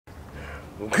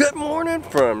Good morning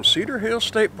from Cedar Hill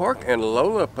State Park and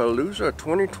Lolapalooza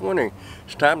 2020.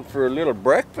 It's time for a little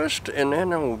breakfast and then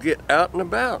we'll get out and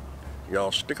about.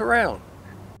 Y'all stick around.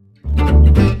 I'm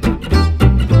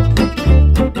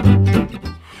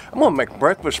gonna make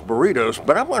breakfast burritos,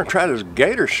 but I'm gonna try this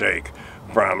gator shake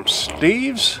from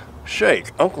Steve's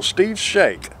Shake, Uncle Steve's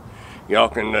Shake. Y'all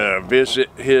can visit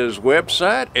his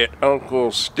website at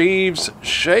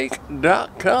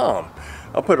unclestevesshake.com.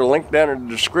 I'll put a link down in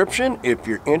the description. If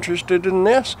you're interested in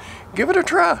this, give it a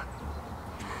try.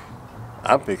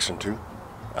 I'm fixing to.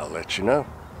 I'll let you know.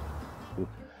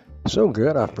 So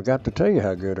good, I forgot to tell you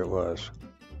how good it was.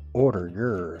 Order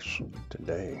yours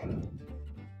today.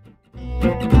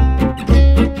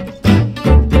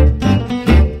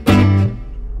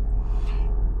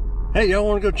 Hey, y'all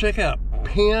want to go check out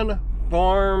Penn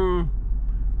Farm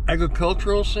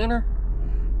Agricultural Center?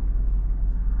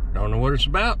 Don't know what it's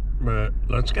about, but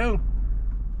let's go.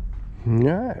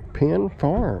 Alright, Penn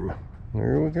Farm.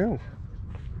 There we go.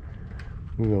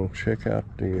 We're going to check out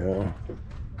the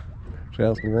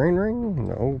South Granary, and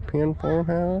the old Penn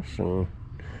farmhouse, and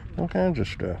all kinds of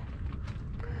stuff.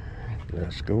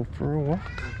 Let's go for a walk.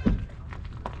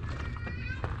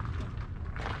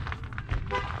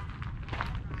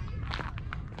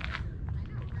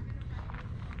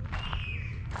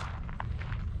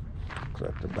 Looks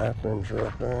like the bathrooms are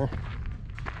up there.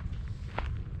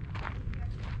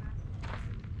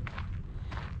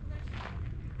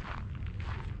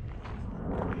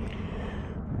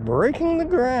 Breaking the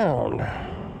ground.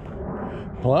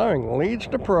 Plowing leads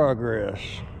to progress.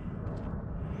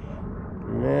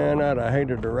 Man, I'd have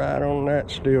hated to ride on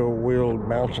that steel-wheeled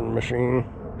bouncing machine.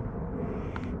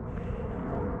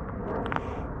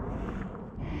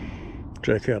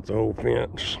 Check out the old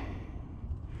fence.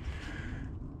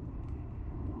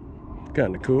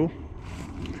 Kind of cool.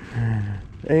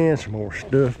 And some more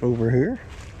stuff over here.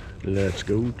 Let's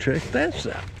go check that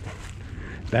out.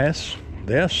 That's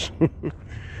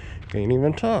can't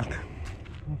even talk.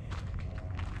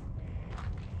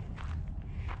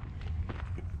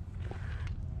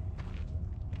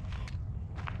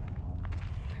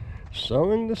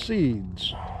 Sowing the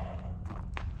seeds.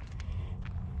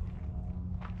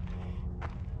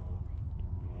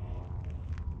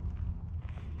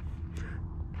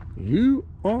 You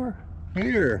are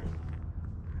here.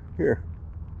 Here.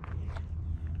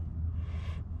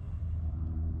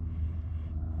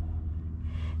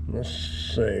 Let's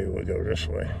say we go this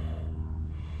way.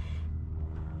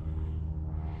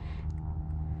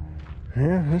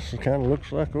 Yeah, this kind of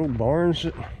looks like old barns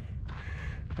that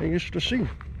I used to see.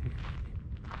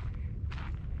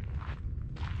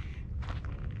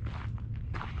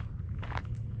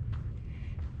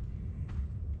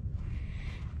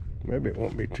 Maybe it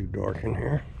won't be too dark in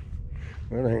here.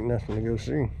 Well, there ain't nothing to go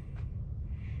see.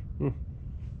 Old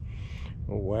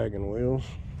wagon wheels.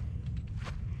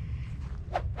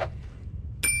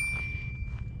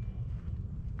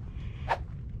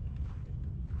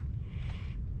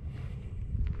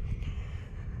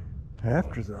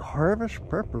 After the harvest,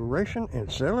 preparation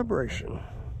and celebration.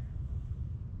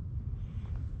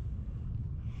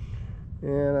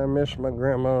 And I miss my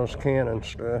grandma's canning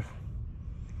stuff.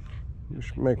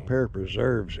 Used to make pear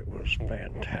preserves. It was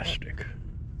fantastic.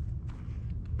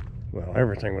 Well,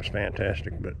 everything was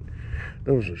fantastic, but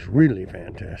those was really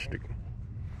fantastic.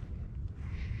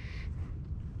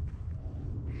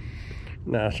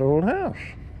 Nice old house.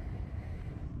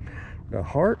 The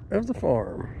heart of the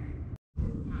farm.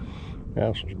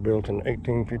 House was built in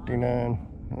 1859.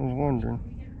 I was wondering.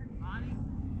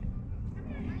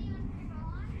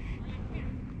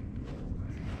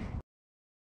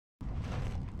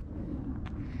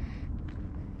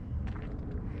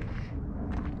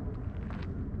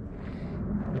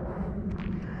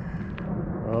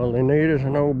 All they need is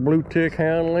an old blue tick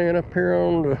hound laying up here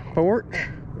on the porch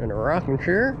and a rocking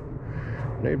chair.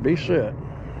 They'd be set.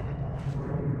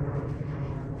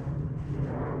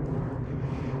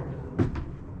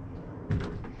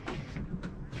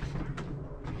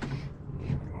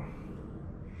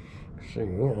 See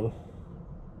in.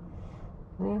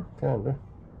 Yeah, kinda.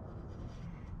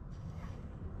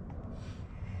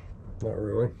 Not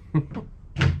really.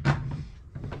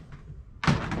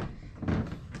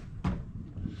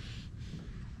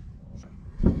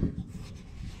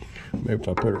 Maybe if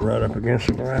I put it right up against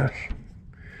the glass.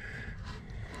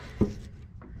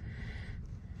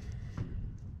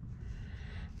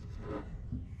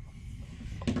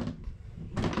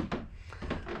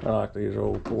 I like these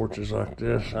old porches like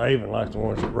this. I even like the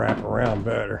ones that wrap around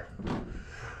better.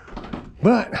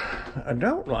 But I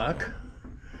don't like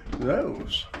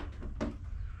those.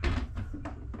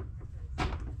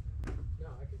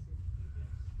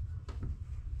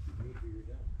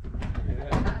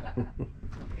 Yeah,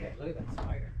 look at that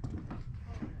spider.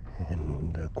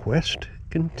 And the quest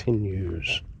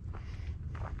continues.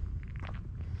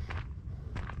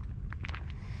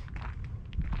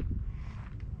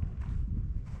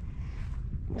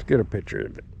 Let's get a picture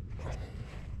of it.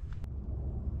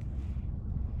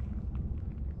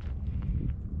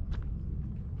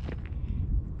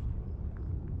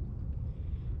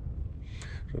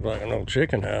 Looks like an old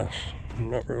chicken house. I'm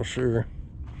not real sure.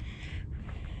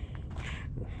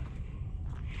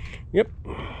 Yep.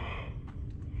 I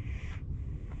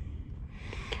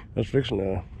was fixing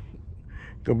to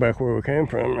go back where we came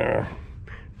from, and I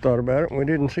thought about it, and we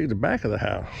didn't see the back of the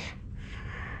house.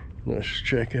 Let's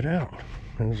check it out.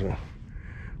 There's a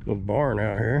little barn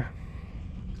out here.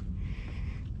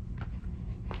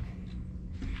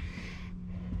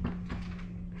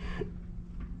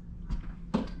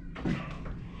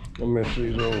 I miss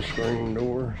these old screen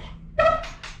doors.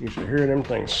 Used to hear them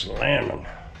things slamming.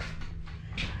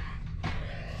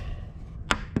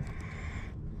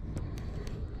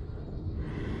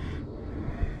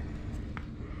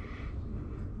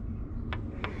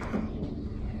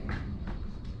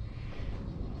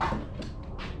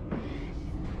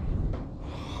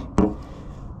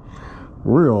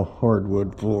 Real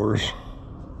hardwood floors.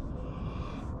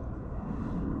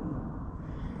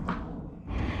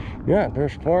 Yeah,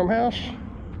 there's the farmhouse.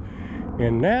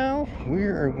 And now we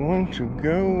are going to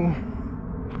go,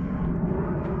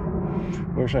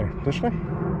 what do you say, this way?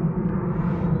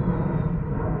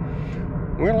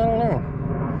 Well, I don't know.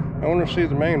 I want to see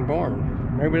the main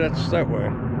barn. Maybe that's that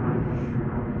way.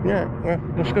 Yeah, well,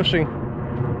 let's go see.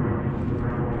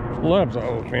 Love the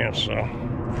old fence, so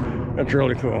that's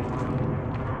really cool.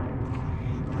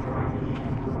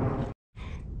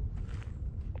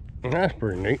 That's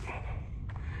pretty neat.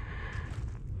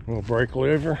 Little brake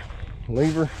lever.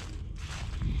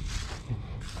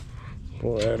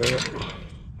 Pull that up.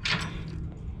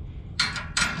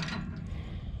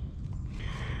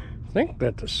 I think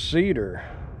that's a cedar.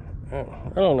 I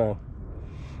don't know.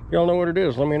 Y'all know what it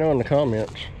is? Let me know in the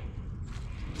comments.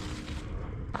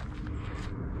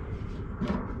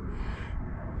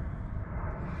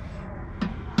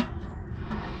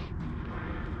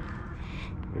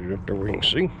 Get up there we can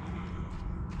see.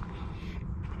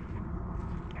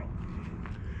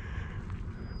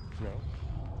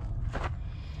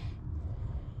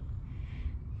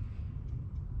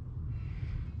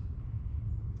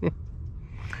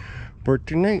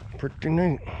 Pretty neat, pretty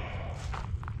neat.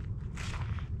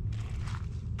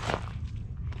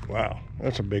 Wow,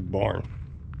 that's a big barn.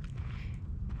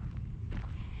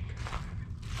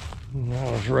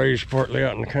 I was raised partly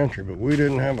out in the country, but we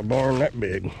didn't have a barn that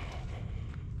big.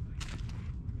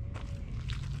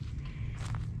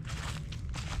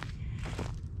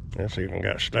 It's even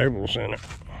got stables in it.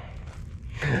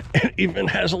 It even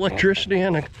has electricity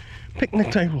and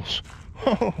picnic tables.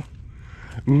 Oh.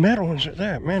 Metal ones at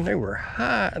that, man, they were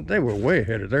high. They were way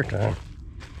ahead of their time.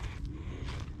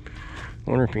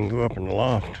 Wonder if you can go up in the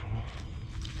loft.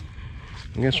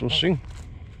 I guess we'll see.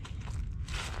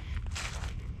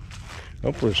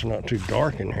 Hopefully it's not too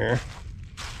dark in here.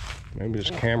 Maybe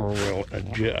this camera will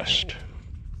adjust.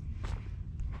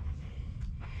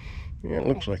 Yeah, it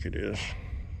looks like it is.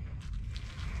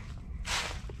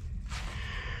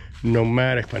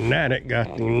 Nomadic Fanatic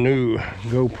got the new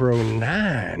GoPro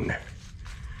 9.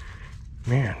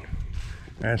 Man,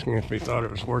 asking if he thought it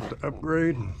was worth the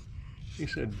upgrade. He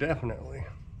said definitely.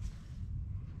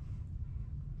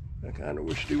 I kind of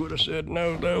wished he would have said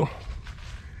no though,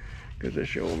 because this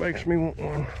show makes me want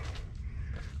one.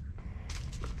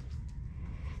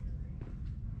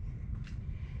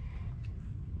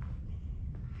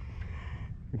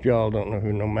 If y'all don't know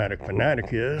who Nomadic Fanatic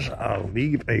is, I'll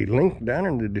leave a link down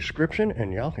in the description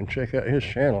and y'all can check out his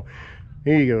channel.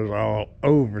 He goes all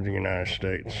over the United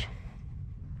States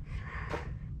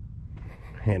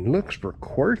and looks for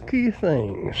quirky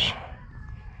things.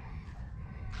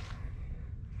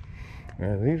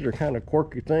 And these are kind of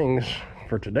quirky things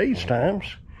for today's times.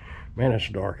 Man, it's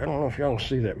dark. I don't know if y'all can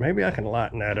see that. Maybe I can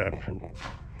lighten that up and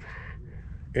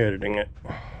editing it.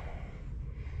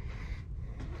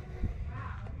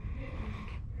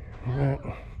 But,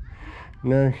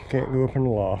 no, you can't go up in the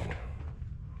loft.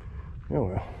 Oh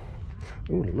well.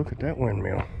 Ooh, look at that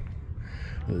windmill.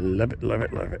 Love it, love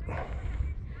it, love it.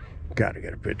 Gotta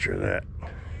get a picture of that.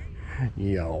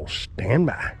 Y'all stand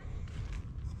by.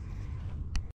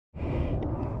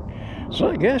 So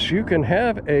I guess you can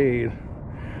have a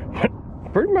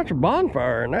pretty much a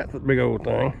bonfire in that big old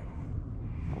thing.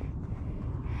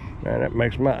 Man, that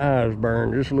makes my eyes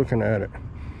burn just looking at it.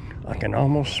 I can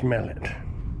almost smell it.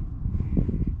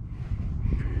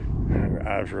 All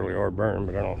My eyes really are burning,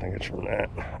 but I don't think it's from that,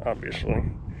 obviously,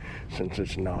 since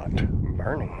it's not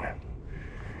burning.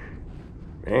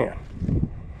 Man,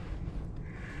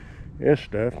 this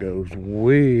stuff goes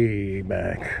way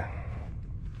back.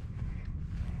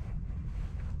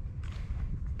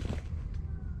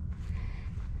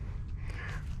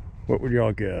 What would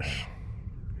y'all guess,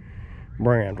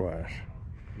 brand-wise?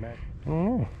 I don't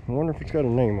know. I wonder if it's got a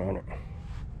name on it.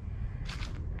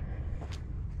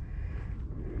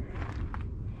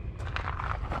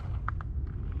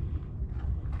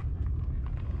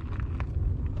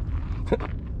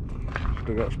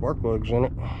 Still got spark plugs in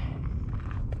it.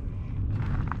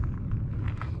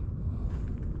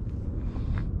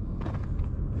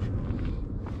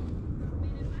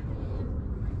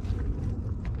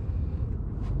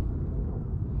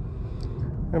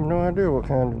 I have no idea what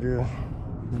kind of deal.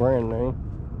 Brand name.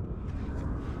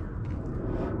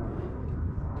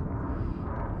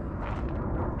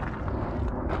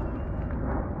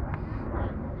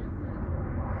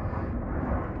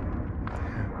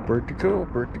 Pretty cool,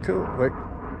 pretty cool. Wait,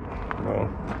 no.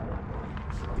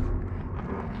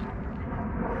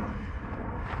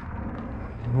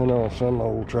 You know, some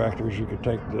old tractors you could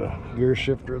take the gear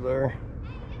shifter there.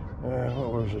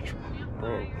 What was it?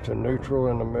 To neutral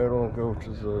in the middle and go to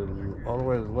the all the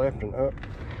way to the left and up,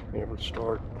 and it would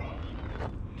start. I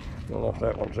don't know if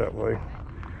that one's that way.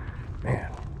 Man,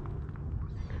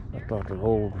 I thought the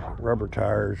old rubber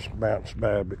tires bounced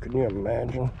bad, but can you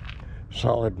imagine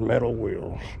solid metal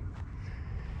wheels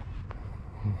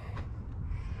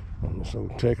on this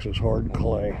old Texas hard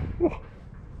clay? Yeah,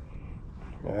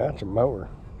 that's a mower.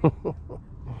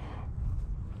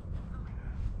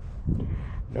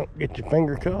 Don't get your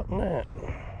finger caught in that.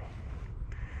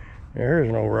 There's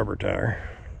an old rubber tire.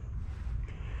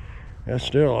 That's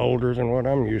still older than what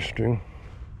I'm used to.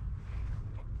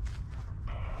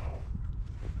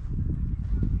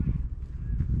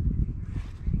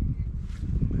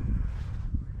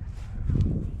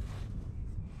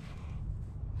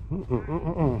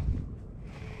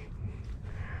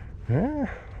 Yeah,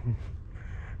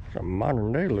 it's a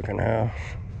modern day looking house.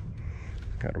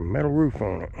 Got a metal roof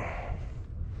on it.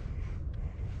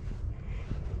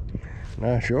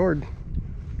 Nice yard.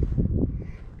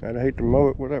 I'd hate to mow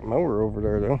it with that mower over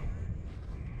there though.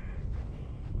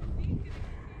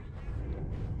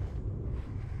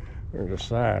 There's a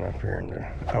sign up here in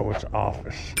there. Oh, it's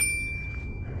office.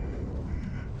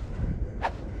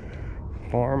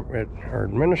 Farm or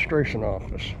administration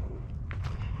office.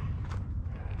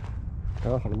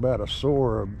 Talking about a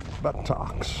sore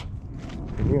buttocks.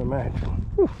 Can you imagine?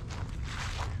 Whew.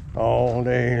 All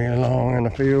day long in the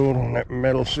field on that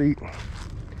metal seat.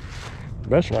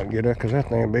 Best not get that, because that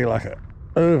thing would be like an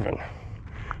oven.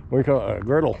 We call it a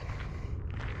griddle.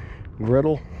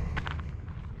 Griddle.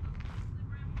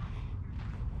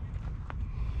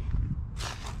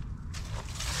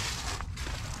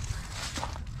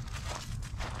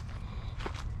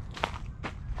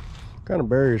 What kind of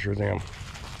berries are them?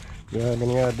 Do you have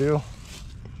any idea?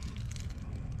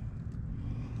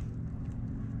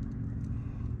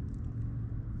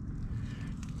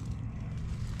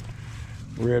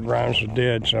 Red rhymes with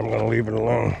dead, so I'm going to leave it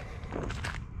alone.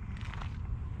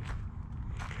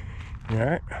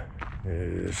 Alright,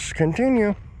 let's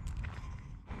continue.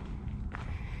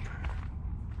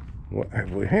 What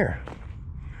have we here?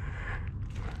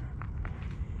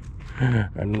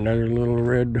 Another little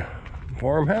red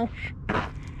farmhouse.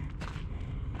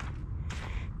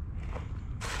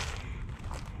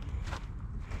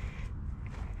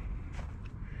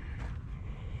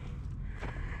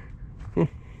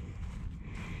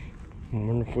 I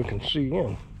wonder if we can see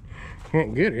in.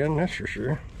 Can't get in, that's for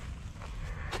sure.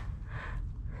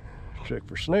 Check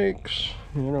for snakes.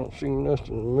 You don't see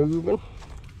nothing moving.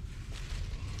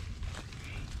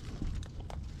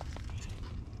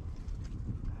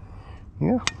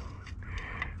 Yeah.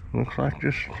 Looks like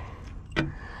just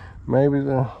maybe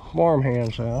the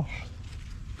farmhand's house.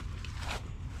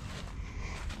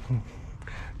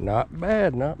 Not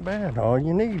bad, not bad. All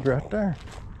you need right there.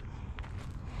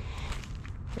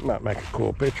 It might make a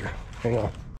cool picture. Hang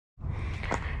on.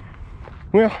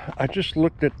 Well, I just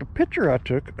looked at the picture I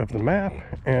took of the map,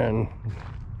 and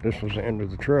this was the end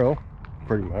of the trail,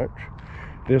 pretty much.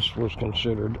 This was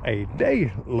considered a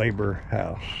day labor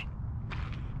house.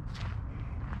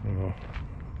 I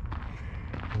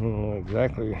don't know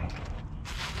exactly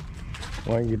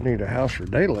why you'd need a house for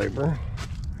day labor.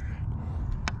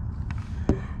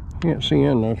 Can't see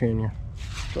in though, can you?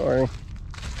 Sorry.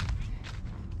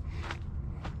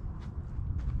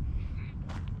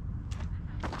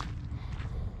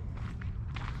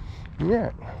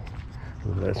 Yeah,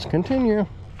 let's continue.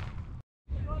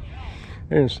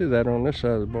 I didn't see that on this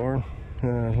side of the barn.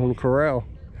 Little corral.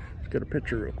 Let's get a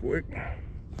picture real quick.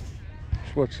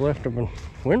 It's what's left of a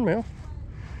windmill.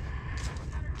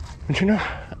 But you know,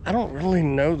 I don't really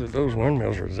know that those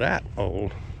windmills are that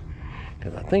old,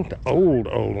 because I think the old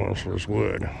ones was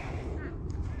wood.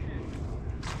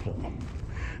 So,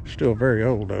 still very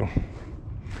old though.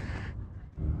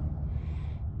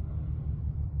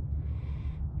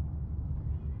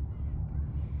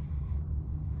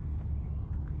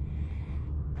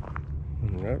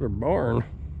 Another barn.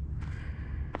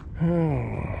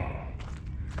 Oh,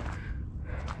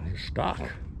 it's stock.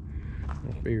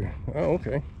 Must be. Oh,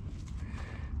 okay.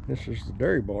 This is the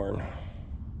dairy barn.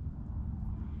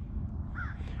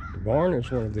 The barn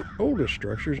is one of the oldest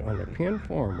structures on the Penn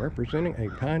Farm, representing a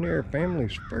pioneer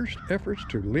family's first efforts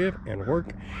to live and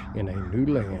work in a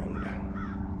new land.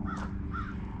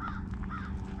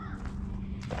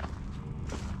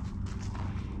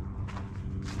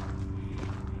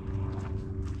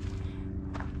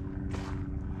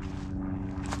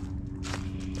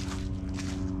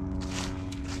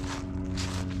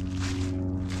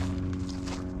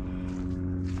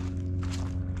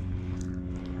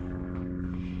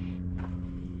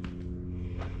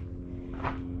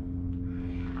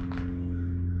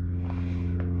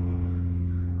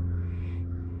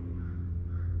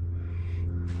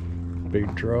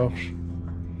 Big troughs.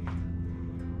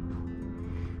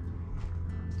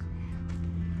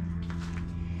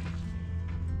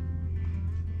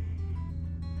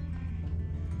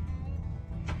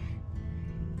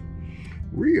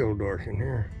 Real dark in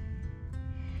here.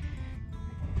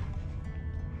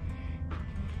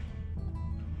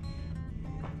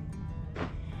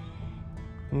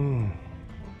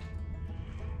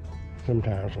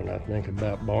 Sometimes when I think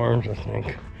about barns,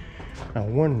 I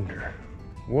wonder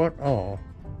what all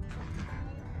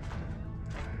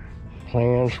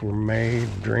plans were made,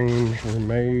 dreams were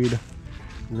made,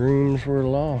 dreams were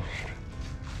lost.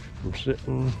 I'm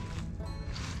sitting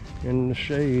in the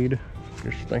shade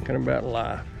just thinking about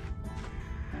life.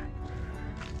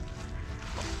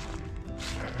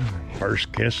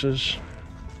 First kisses,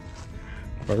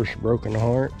 first broken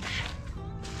hearts.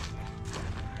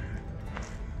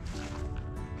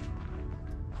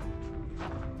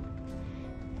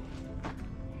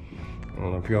 I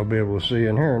don't know if y'all be able to see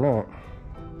in here or not.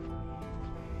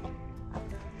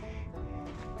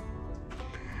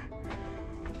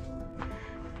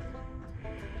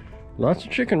 Lots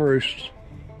of chicken roosts.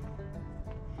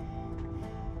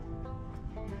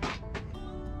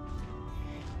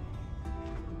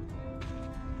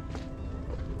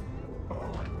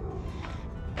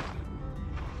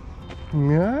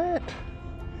 Right.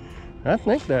 I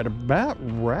think that about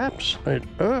wraps it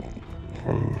up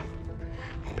from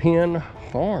Penn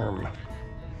Farm.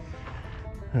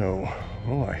 So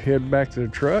I head back to the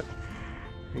truck.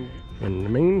 In the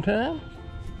meantime,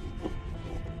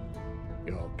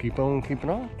 y'all keep on keeping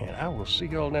on, and I will see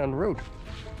y'all down the road.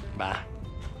 Bye.